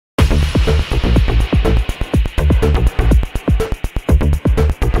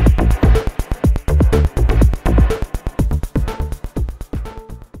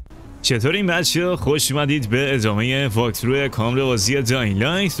چطور این بچه؟ خوش اومدید به ادامه واکتروی کامل بازی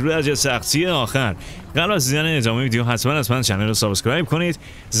دایینگ رو درجه سختی آخر. قبل از دیدن ادامه ویدیو حتما چنل رو سابسکرایب کنید،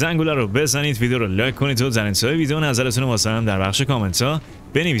 زنگوله رو بزنید، ویدیو رو لایک کنید و در انتهای ویدیو نظراتتونو واسه هم در بخش کامنت ها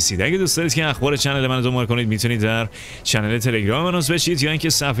بنویسید. اگه دوست دارید که اخبار چنل من رو دنبال کنید میتونید در چنل تلگرام من عضو بشید یا اینکه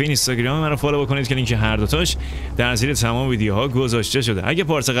صفحه اینستاگرام من رو فالو بکنید که لینک هر دوتاش در زیر تمام ویدیوها گذاشته شده. اگه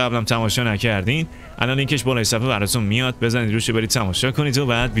پارت قبلم تماشا نکردین الان لینکش بالای صفحه براتون میاد، بزنید روش برید تماشا کنید و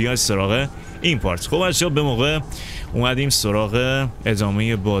بعد بیاید سراغ این پارت. خب بچه‌ها به موقع اومدیم سراغ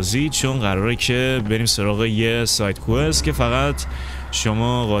ادامه بازی، چون قراره که بریم سراغ یه سایت کوست که فقط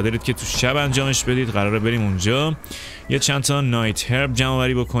شما قادرید که تو شب انجامش بدید. قراره بریم اونجا یه چند تا نایت هرب جمع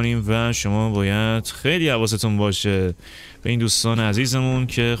آوری بکنیم و شما باید خیلی حواستون باشه به این دوستان عزیزمون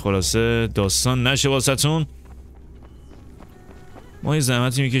که خلاصه داستان نشه واسهتون. ما یه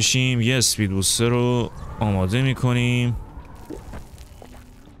زحمتی میکشیم، یه اسپید بوستر رو آماده میکنیم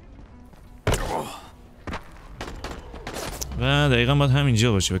و دقیقا باید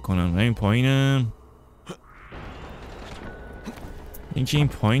همینجا باشه بکنم. این پایینه. اینکه این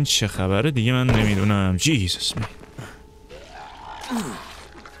پایین چه خبره دیگه من نمیدونم. جیزس می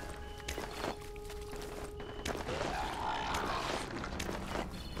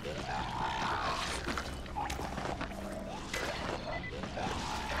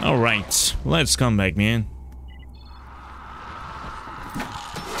Alright, let's come back, man.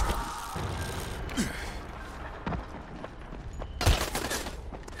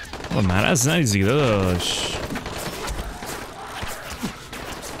 مرز نریز دیگه داداش.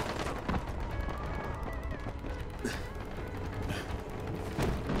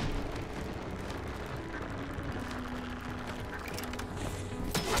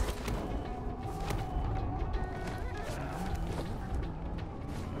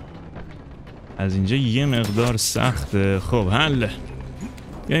 از اینجا یه مقدار سخته. خب حل.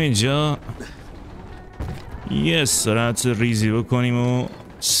 بیایم اینجا یه استراحت ریزی بکنیم و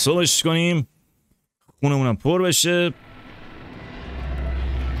صلحش کنیم، خونمونم پر بشه.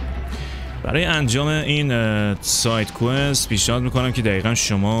 برای انجام این سایت کوست پیشنهاد میکنم که دقیقا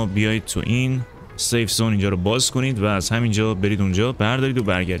شما بیایید تو این سیف زون اینجا رو باز کنید و از همینجا برید اونجا بردارید و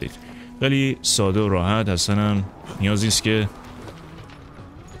برگردید. خیلی ساده و راحت، اصلا هم نیازی نیست که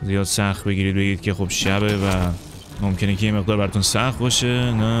زیاد سخت بگیرید که خب شبه و ممکنه که یه مقدار براتون سخت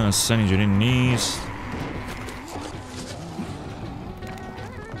باشه. نه اصلا اینجوری نیست.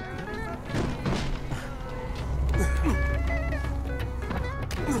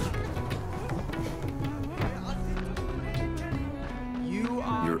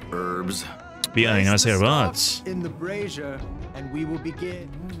 بیاین از هربات.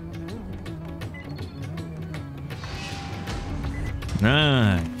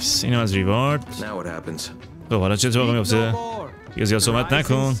 نایس. اینو از ریوارد. خب حالا چه اتفاقی میفته؟ یه زیاد صحبت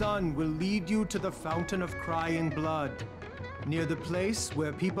نکن. Near the place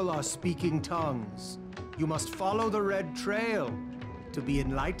where people are speaking tongues, you must follow the red trail to be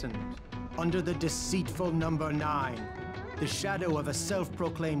enlightened. Under the deceitful number 9, the shadow of a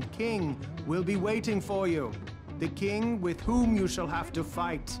self-proclaimed king will be waiting for you. The king with whom you shall have to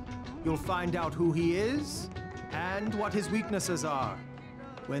fight. You'll find out who he is and what his weaknesses are.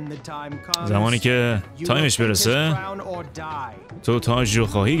 When the time comes, زمانی که تایمش برسه تو تاج رو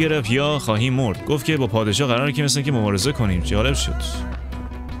خواهی گرفت یا خواهی مرد. گفت که با پادشاه قراره که مثلا که مبارزه کنیم. جالب شد.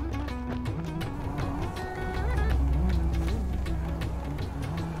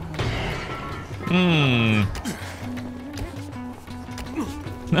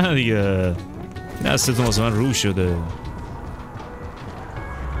 نه دیگه دستتون واسه من رو شده.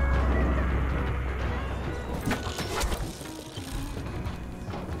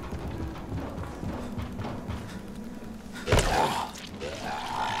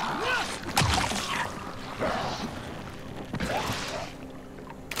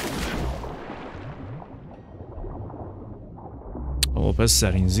 پس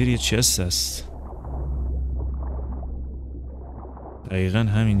در این زیر یه چست هست. دقیقا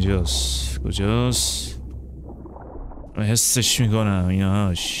همینجاست. کجاست؟ من حسش میکنم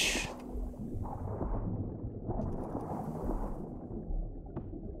اینهاش.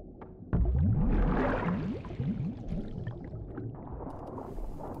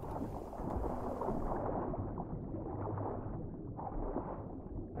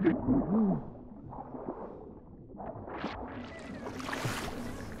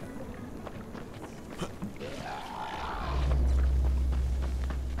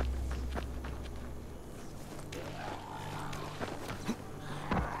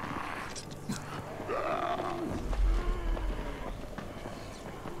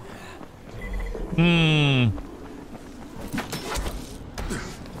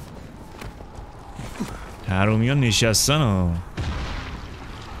 حرومیان نشستن ها.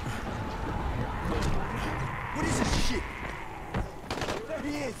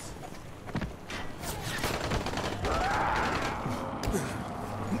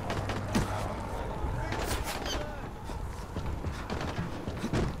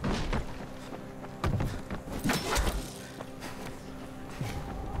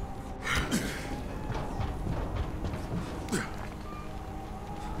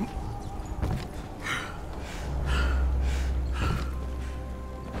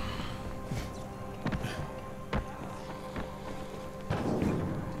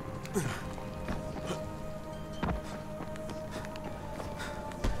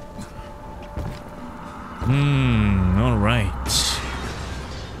 All right.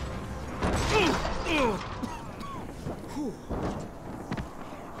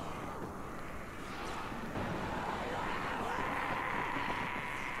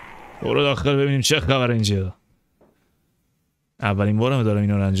 برو داخل ببینیم چه خبر اینجا. اولین بارم دارم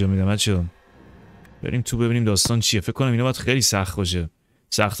اینا رو انجام میدم بچه‌ها. بریم تو ببینیم داستان چیه. فکر کنم اینا باید خیلی سخت باشه.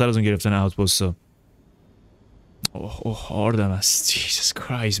 سخت‌تر از اون گرفتن اوتپوستا. اوه هاردم است. Jesus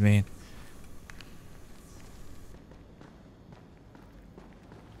Christ man.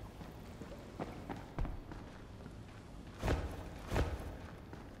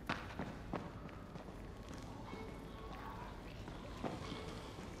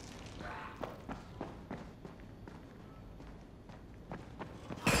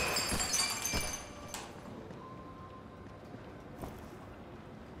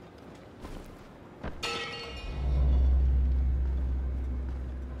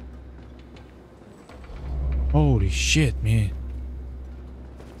 Holy shit man.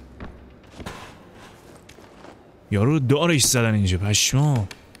 یارو دارش زدن اینجا پشما.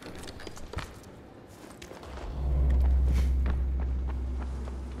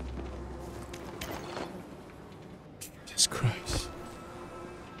 Jesus Christ.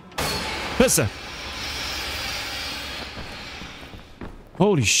 پسر.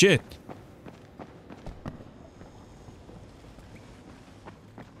 Holy shit.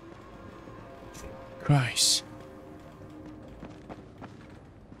 Christ.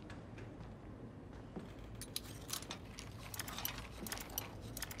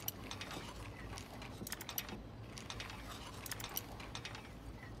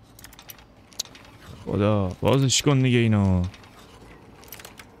 خدا بازش کن دیگه اینو.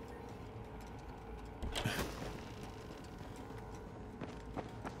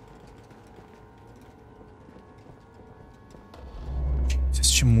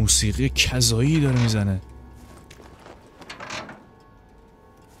 چه موسیقی کذایی داره میزنه.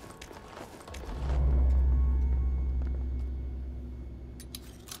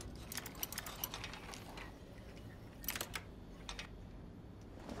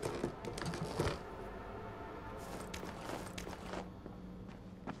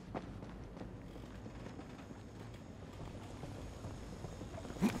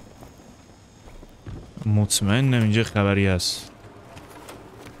 مطمئنم اینجا خبری هست.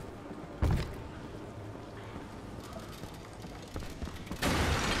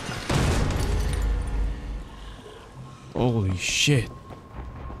 Holy shit.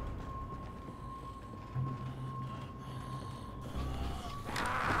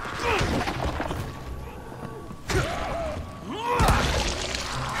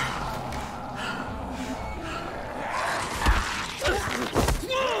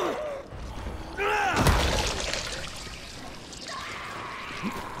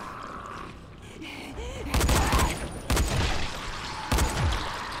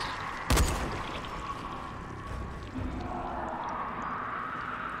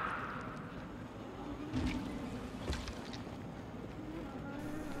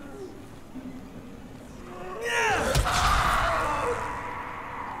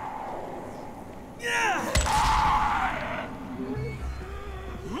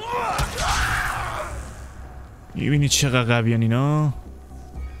 میبینی چقدر قویان اینا؟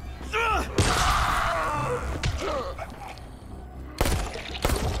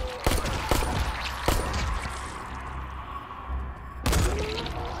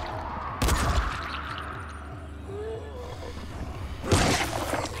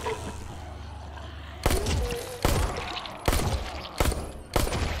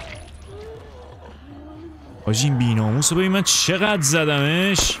 حاجی این بی‌ناموسو ببین من چقدر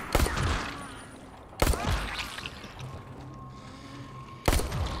زدمش.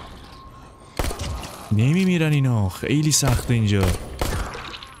 نمیمیرن اینا، خیلی سخته اینجا.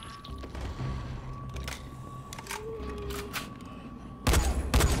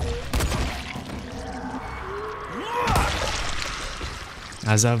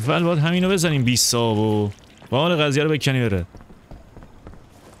 از اول باید همینو بزنیم 20 صاحب و بال قضیه رو بکنی بره.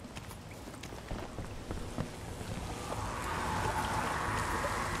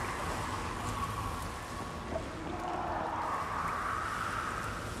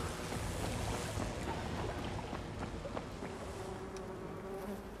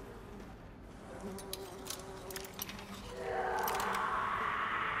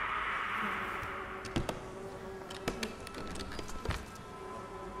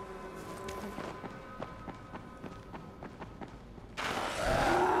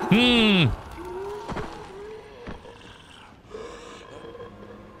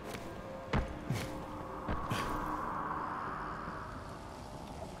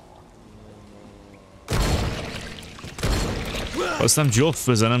 خواستم جفت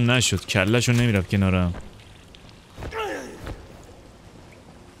بزنم نشد، کله‌شو نمیرفت کنارم.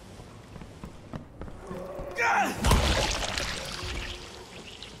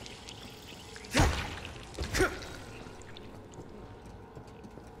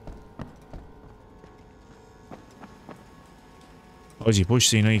 آجی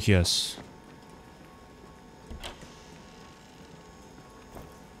پشت اینا یکی هست.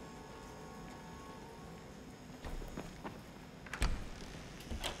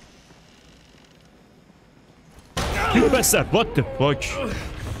 Bastard, what the fuck?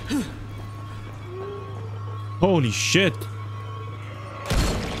 Holy shit.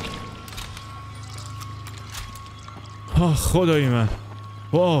 آه خدای من.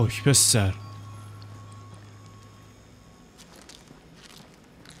 وای پسر.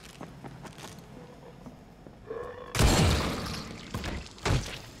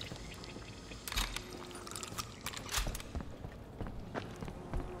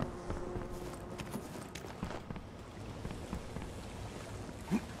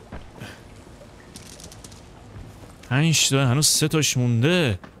 پنج تا هنوز 3 تاش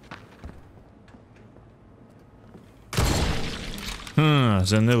مونده.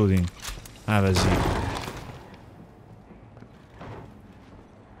 زنده بودیم عوضی.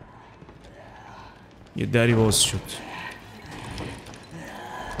 یه دری باز شد.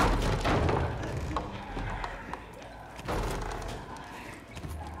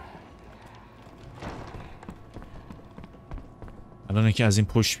 الان که از این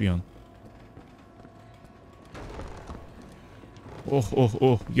پشت بیان. اوه اوه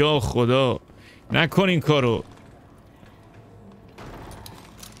اوه یا خدا نکن این کارو.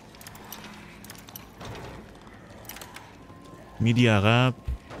 میدی عقب.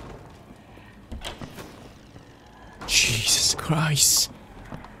 Jesus Christ.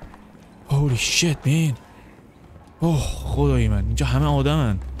 Holy shit man. اوه خدای من اینجا همه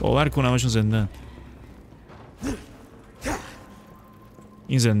آدمن. باور کن همشون زندن.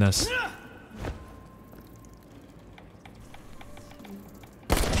 این زنده است.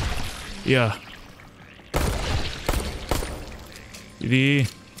 یا دیدی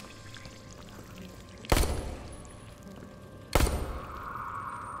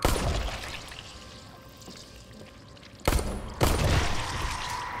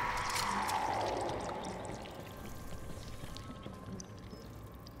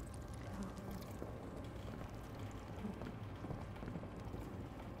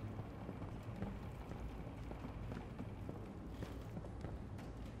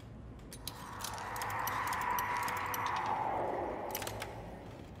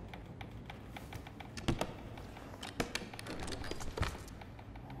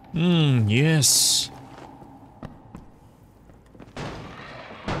yes.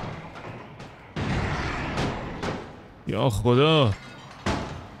 یا خدا.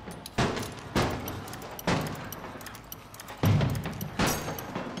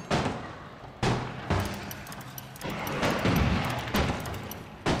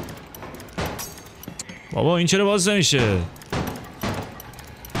 بابا این چرا باز نمیشه؟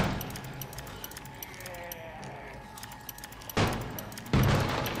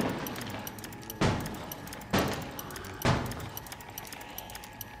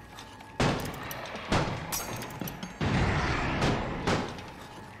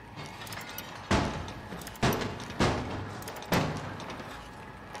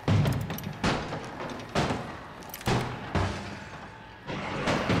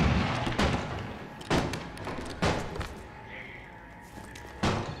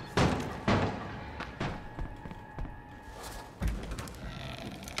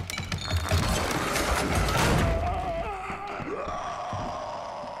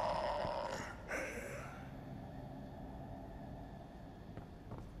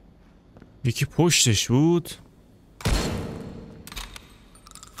 یکی پشتش بود.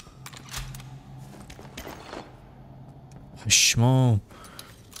 پشمام.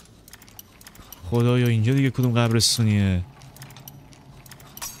 خدایا اینجا دیگه کدوم قبرستونیه؟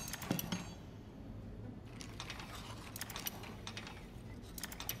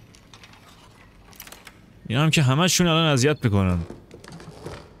 اینا هم که همشون الان اذیت میکنن.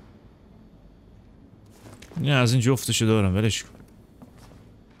 نه از این جفتشو دارم ولش کن.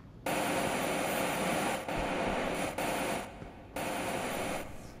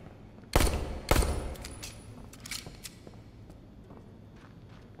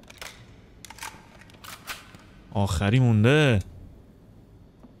 آخری مونده.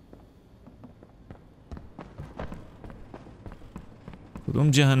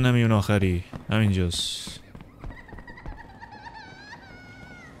 کدوم جهنمی اون آخری؟ همینجاست.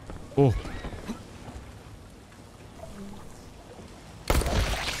 اوه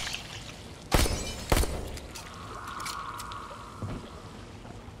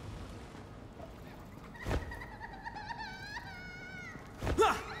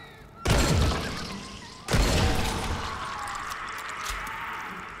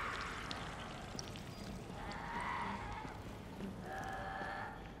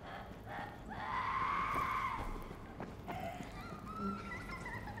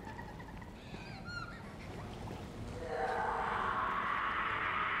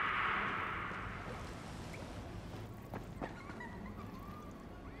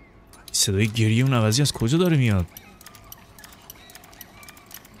صدای گریه اون عوضی از کجا داره میاد؟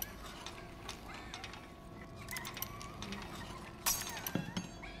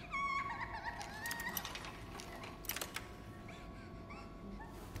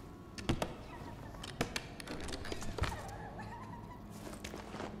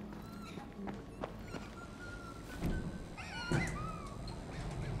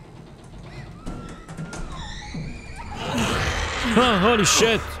 Holy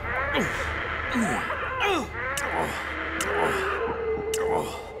shit!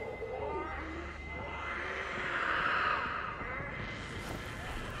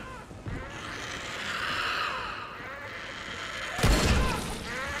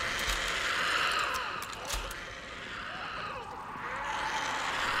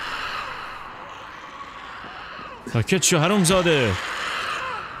 ساکت شو حروم زاده.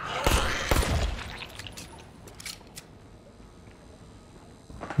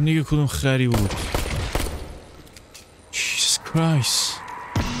 دیگه کدوم خری بود؟ Jesus Christ.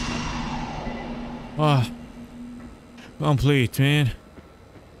 Ah, complete, man.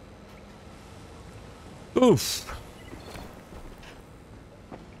 Oof.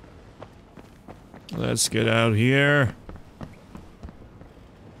 Let's get out here.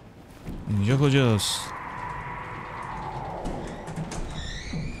 اینجا کجاست؟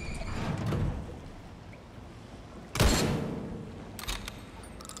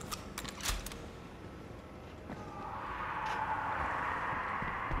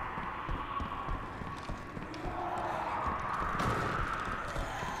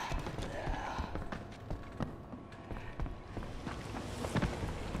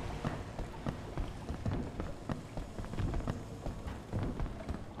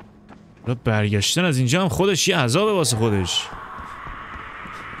 برگشتن از اینجا هم خودش یه عذابه واسه خودش.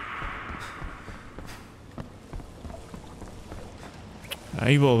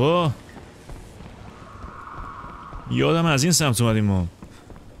 ای بابا یادم از این سمت اومدیم ما.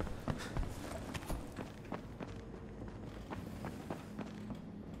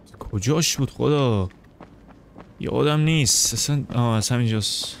 کجاش بود خدا؟ یادم نیست اصلا. از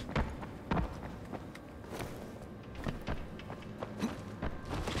همینجاست.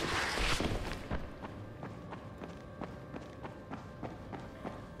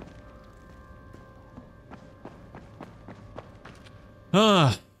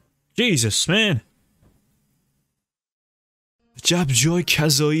 Jesus man. عجب جای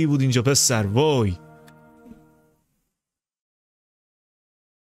کذایی بود اینجا پسر وای.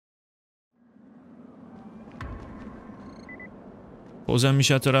 بازم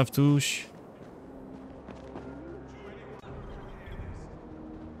میشه تا رفت توش.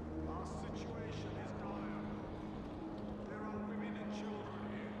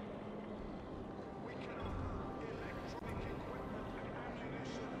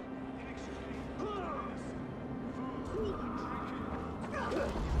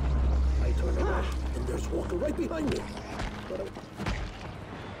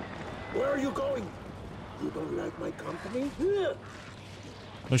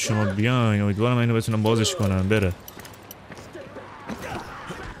 شما بیاین امیدوارم اینو بتونم بازش کنم بره.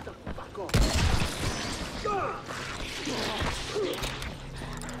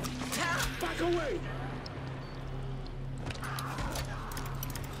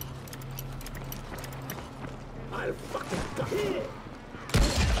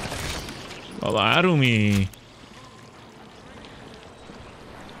 بابا حرومی.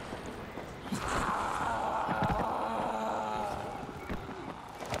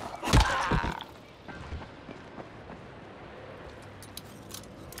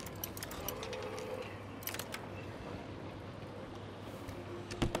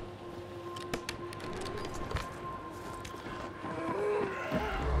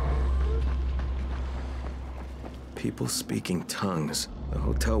 People speaking tongues. The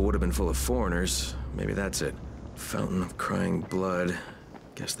hotel would have been full of foreigners. Maybe that's it. Fountain of crying blood.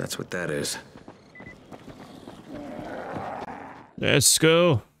 Guess that's what that is. Let's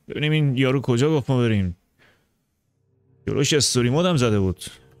go. ببینیم این یارو کجا گفت ما بریم. یاروش استوری مود هم زده بود.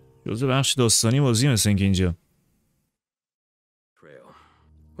 جزو بخش داستانی بازی مثل اینکه اینجا.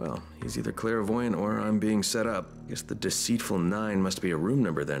 Well, he's either clairvoyant or I'm being set up. Guess the deceitful 9 must be a room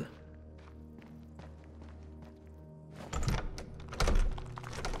number then.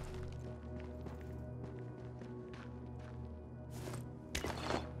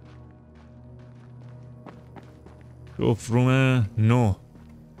 گفت روم 9.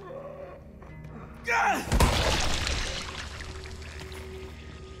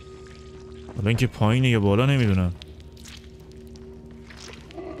 حالا اینکه پایینه یا بالا نمیدونم.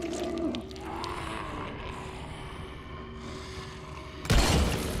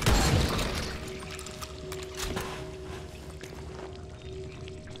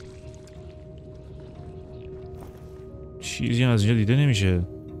 چیزی از اینجا دیده نمیشه.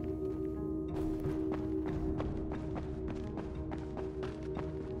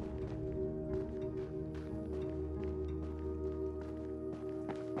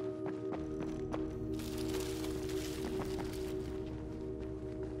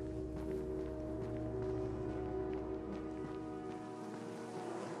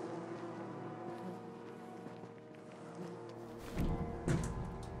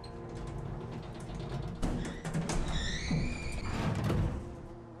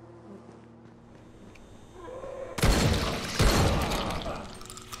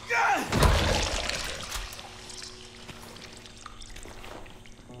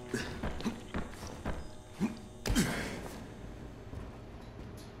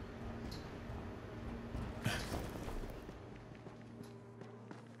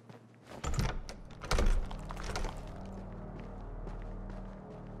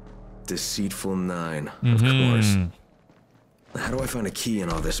 Deceitful 9, of course. How do I find a key in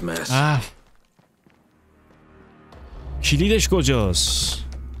all this mess? کلیدش کجاست؟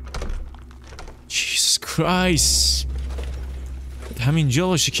 Jesus Christ. همینجا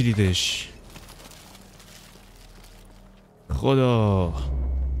باشه کلیدش. خدا.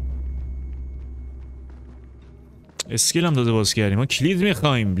 اسکیل هم داده باز کردیم. ما کلید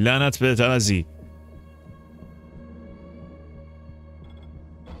میخوایم. لعنت به توزی.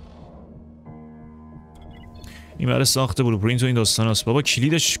 این برای ساخت بلوپرینت و این داستان هست. بابا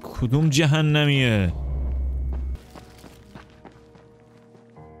کلیدش کدوم جهنمیه؟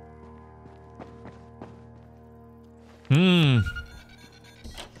 باید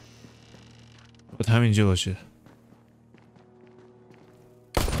همینجا باشه.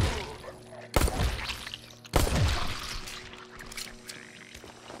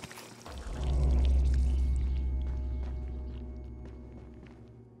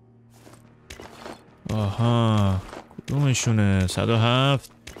 آها کدومشونه؟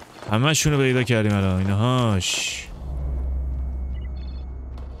 107. همه شونو پیدا کردیم الان. اینهاش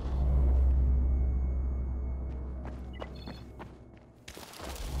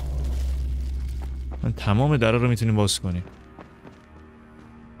من تمام درا رو میتونیم باز کنیم.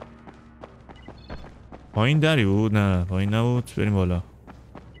 پایین دری بود؟ نه پایین نبود. بریم بالا.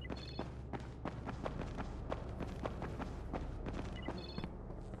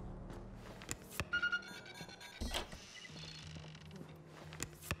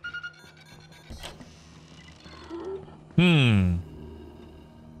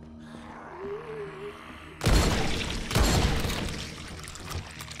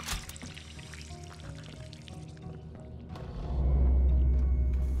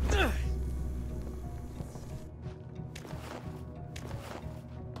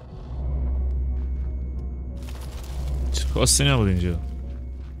 خاصی نبود اینجا.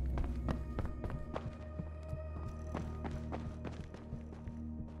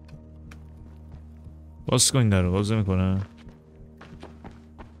 باز کن در رو. باز میکنم.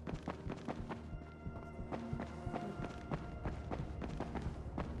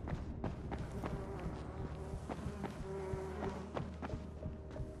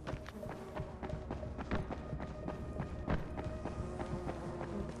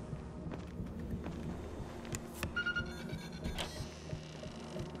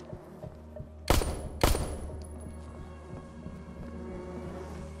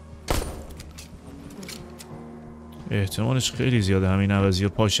 احتمالش خیلی زیاده همین عوضی ها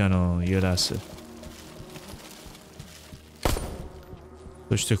پاشن ها. یه لحظه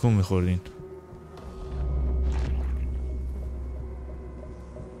داشت تکون میخوردین.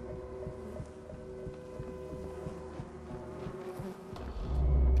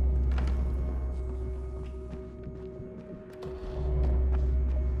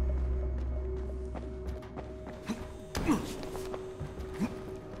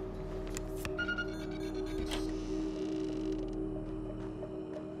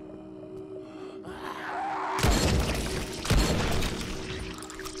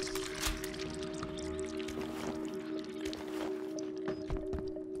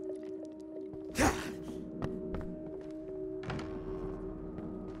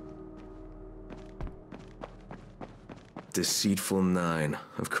 Deceitful 9,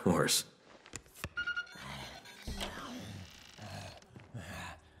 of course.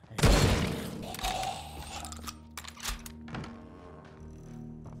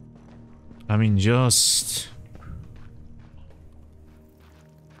 همینجاست.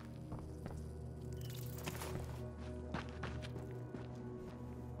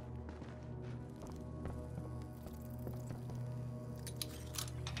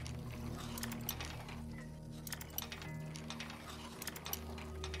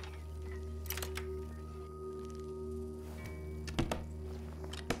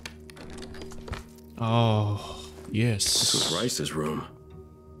 Oh, yes. This was Rice's room.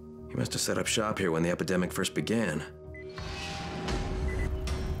 He must have set up shop here when the epidemic first began.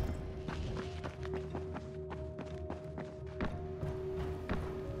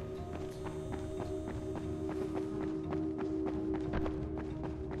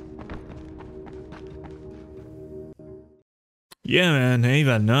 Yeah man,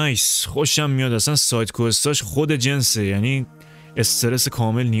 ایول نایس. خوشم میاد اصلا سایت کوستاش خود جنسه، یعنی استرس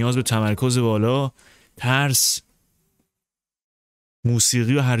کامل، نیاز به تمرکز بالا، ترس،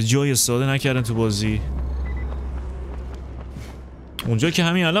 موسیقی و هر جای استفاده نکردن تو بازی. اونجا که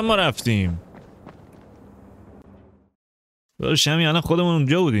همین الان ما رفتیم داشت، همین الان خودمون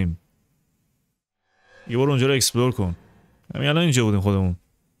اونجا بودیم. یه بار اونجا رو اکسپلور کن. همین الان اینجا بودیم خودمون.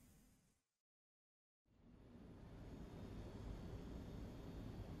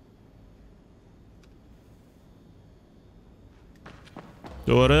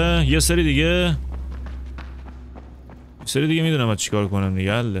 دوباره یه سری دیگه میدونم باید چیکار کنم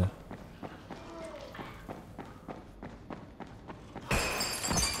دیگه. حله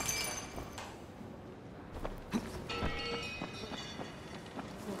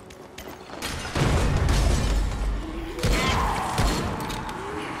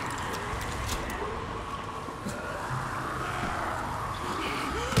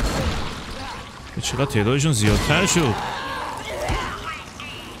چقدر تعدادشون زیادتر شد.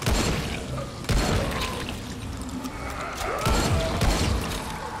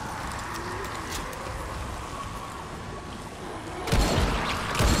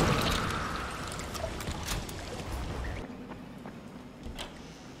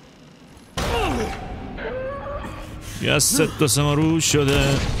 یه از ست دست ما رو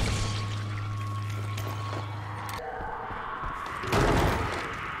شده.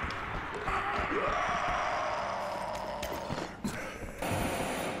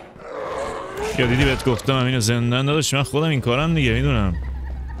 یا دیدی بهت گفتم همینو زندن داداش، من خودم این کارم دیگه میدونم.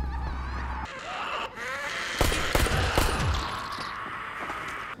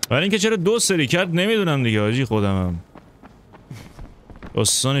 ولی اینکه چرا 2 سری کرد نمیدونم دیگه آجی. خودمم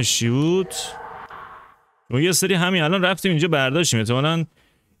داستانش چی بود. و یه سری همین الان رفتیم اینجا برداشتیم، احتمالاً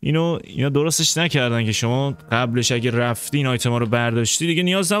اینا درستش نکردن که شما قبلش اگه رفتی این آیتما رو برداشتی دیگه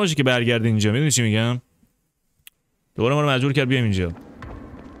نیاز نباشه که برگردی اینجا. میدونی چی میگم؟ دوباره ما رو مجبور کرد بیایم اینجا.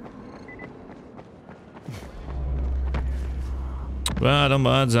 و الان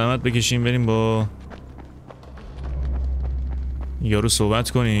باید زحمت بکشیم بریم با یارو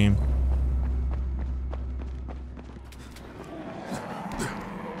صحبت کنیم.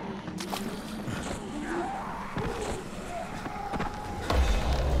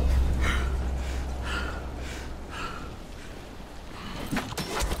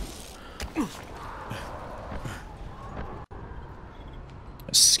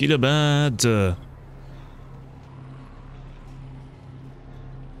 اسکیل بعد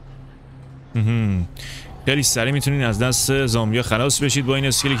خیلی سریع میتونین از دست زامبیا خلاص بشید با این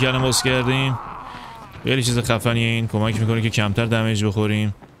اسکیلی که الان باز کردیم. خیلی چیز خفنیه این، کمک میکنه که کمتر دمیج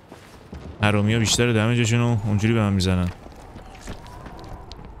بخوریم. حرامیا بیشتر دمیجشونو اونجوری به من میزنن.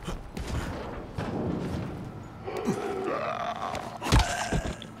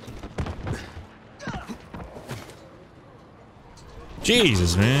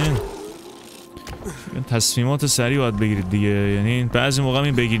 Jesus man. تصمیمات سریع باید بگیرید دیگه، یعنی بعضی موقع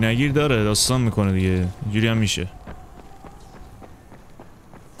این بگیر نگیر داره، داستان میکنه دیگه، اینجوری هم میشه.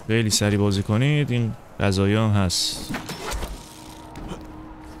 خیلی سریع بازی کنید، این غذایی هم هست.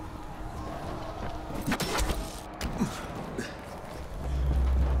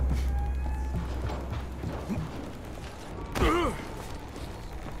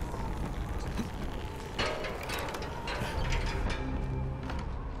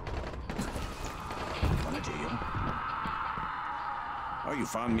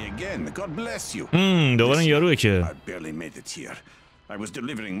 دوباره یاروه که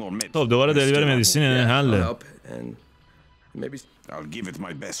خب دوباره دلیور مدیسینه. حله.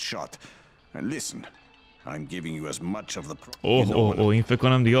 اوه این فکر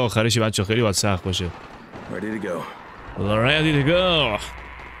کنم دیگه آخرش بچه خیلی باید سخت باشه. Ready to go.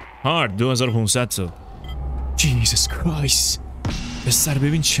 Hard 2500 تا. Jesus Christ. بسر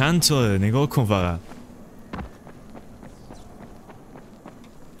ببین چند تاه، نگاه کن فقط.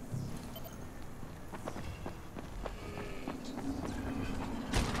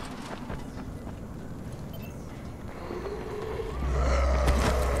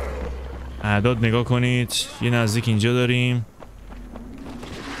 اعداد نگاه کنید، یه نزدیک اینجا داریم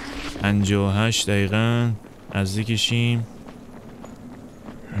 58 دقیقاً نزدیکشیم.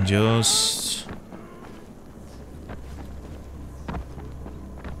 اینجاست.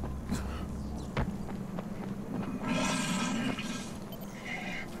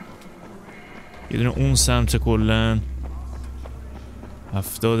 یه دونه اون سمت کلن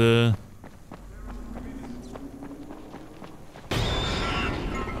 70.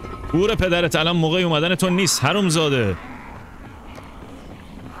 گور پدرت الان موقع اومدن تو نیست حرومزاده.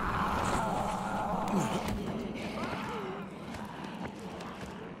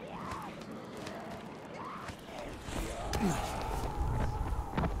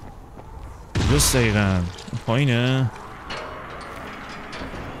 درست دقیقا پایینه.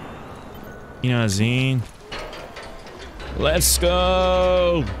 این از این. Let's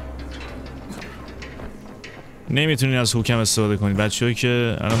go. نمیتونین از هوکم استفاده کنید بچه‌هایی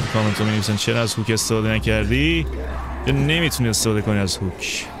که الان تو کامنت ها می‌نویسن چرا از هوک استفاده نکردی، یا نمیتونید استفاده کنید از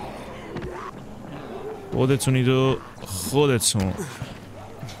هوک. خودتونید و خودتون.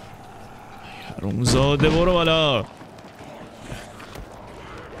 حرومزاده برو بالا.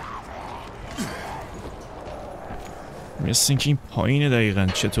 مثل اینکه این پایینه دقیقا.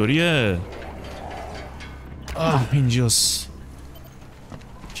 چطوریه؟ اینجاست.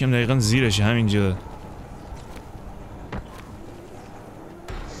 کم دقیقا زیرشه همینجا.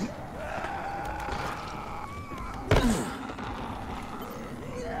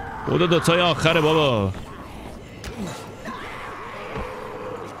 خدا دوتای آخره بابا.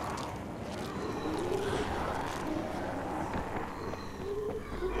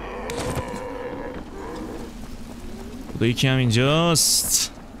 خدا یکی هم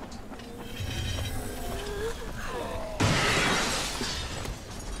اینجاست.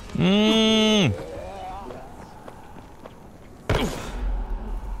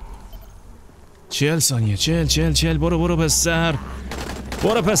 چهل ثانیه. چل برو پسر.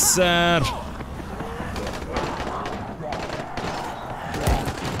 برو پسر.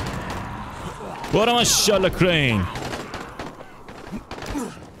 برو ماشاءالله کرین.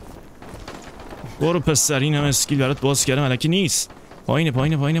 برو پسر. این هم اسکیل برات باز کردم الکی نیست. پایینه.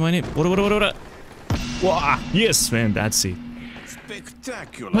 برو. واه yes man that's it.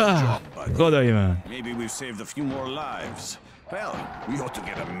 خدای من.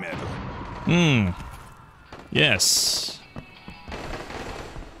 Yes.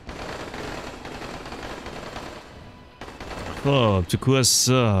 خب تو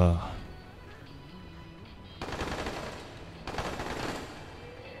کوسا.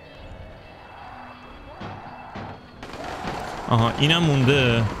 آها اینم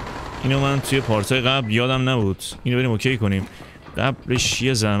مونده. اینو من توی پارتای قبل یادم نبود. اینو بریم اوکی کنیم. قبلش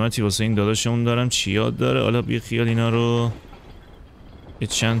یه زحمتی واسه این داداشمون دارم. چی یاد داره؟ حالا بی خیال اینا رو یه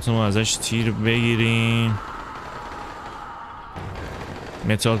چند تا ما ازش تیر بگیریم.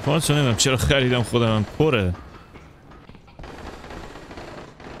 متال پارت رو نمیدونم چرا خریدم خودم پره.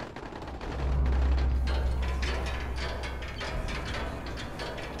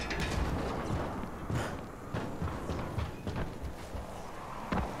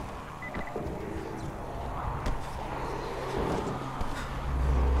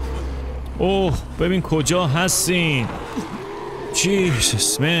 اوه ببین کجا هستین.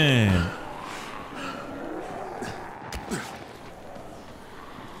 Jesus man.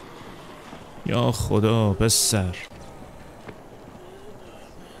 یا خدا پسر.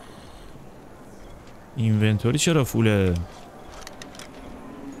 اینونتوری چرا فوله؟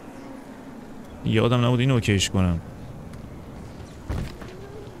 یادم نبود اینو اوکیش کنم.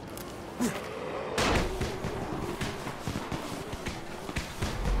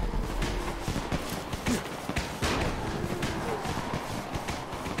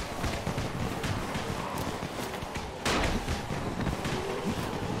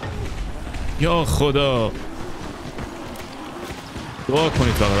 یا خدا دعا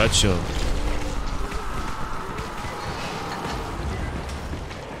کنید فقط بچه‌ها.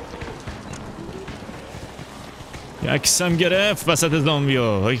 یکسم گرفت وسط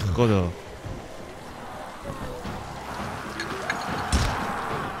زامبیا. های خدا.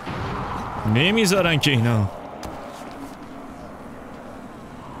 نمیذارن که اینا.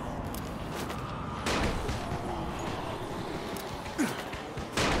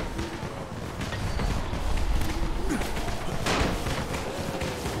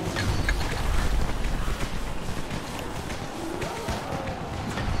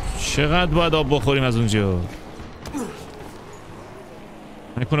 چقدر باید آب بخوریم از اونجا؟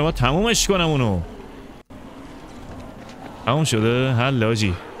 نکنه باید تمومش کنم اونو. تموم شده؟ حل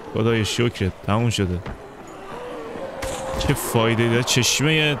آجی. خدای شکرت تموم شده. چه فایده داره؟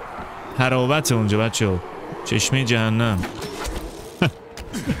 چشمه حراوت اونجا بچه ها. چشمه جهنم.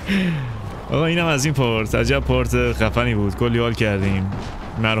 آقا اینم از این پارت. عجب پارت خفنی بود. کلی حال کردیم.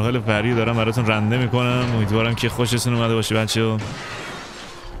 مراحل فرعی دارم براتون رنده میکنم. امیدوارم که خوشتون اومده باشه بچه ها.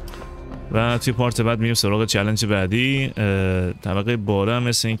 و توی پارت بعد میریم سراغ چالش بعدی. طبقه بالا هم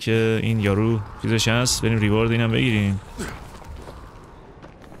مثل این که این یارو چیزش هست. بریم ریوارد اینم بگیریم.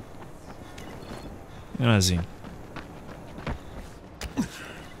 این از این.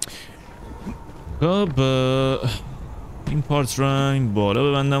 خب این پارت رو این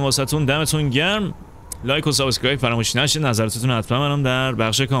بالا ببندم واسهتون. دمتون گرم. لایک و سابسکرایب فراموش نشه. نظراتتون حتما منم در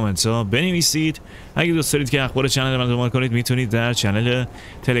بخش کامنت ها بنویسید. اگه دوست دارید که اخبار چنل من دنبال کنید میتونید در چنل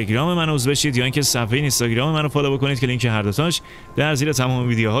تلگرام من عضو بشید یا اینکه صفحه اینستاگرام من رو فالو بکنید که لینک هر دوتاش در زیر تمام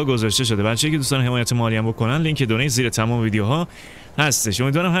ویدیوها گذاشته شده. بچه‌ای که دوستان حمایت مالی هم بکنن لینک دونیت زیر تمام ویدیوها هستش.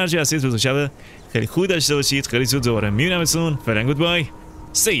 امیدوارم هر جا هستید روز و شب خیلی خوب داشته باشید. خیلی زود دوباره میبینمتون. فعلا گود بای.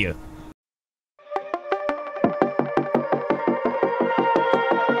 See you.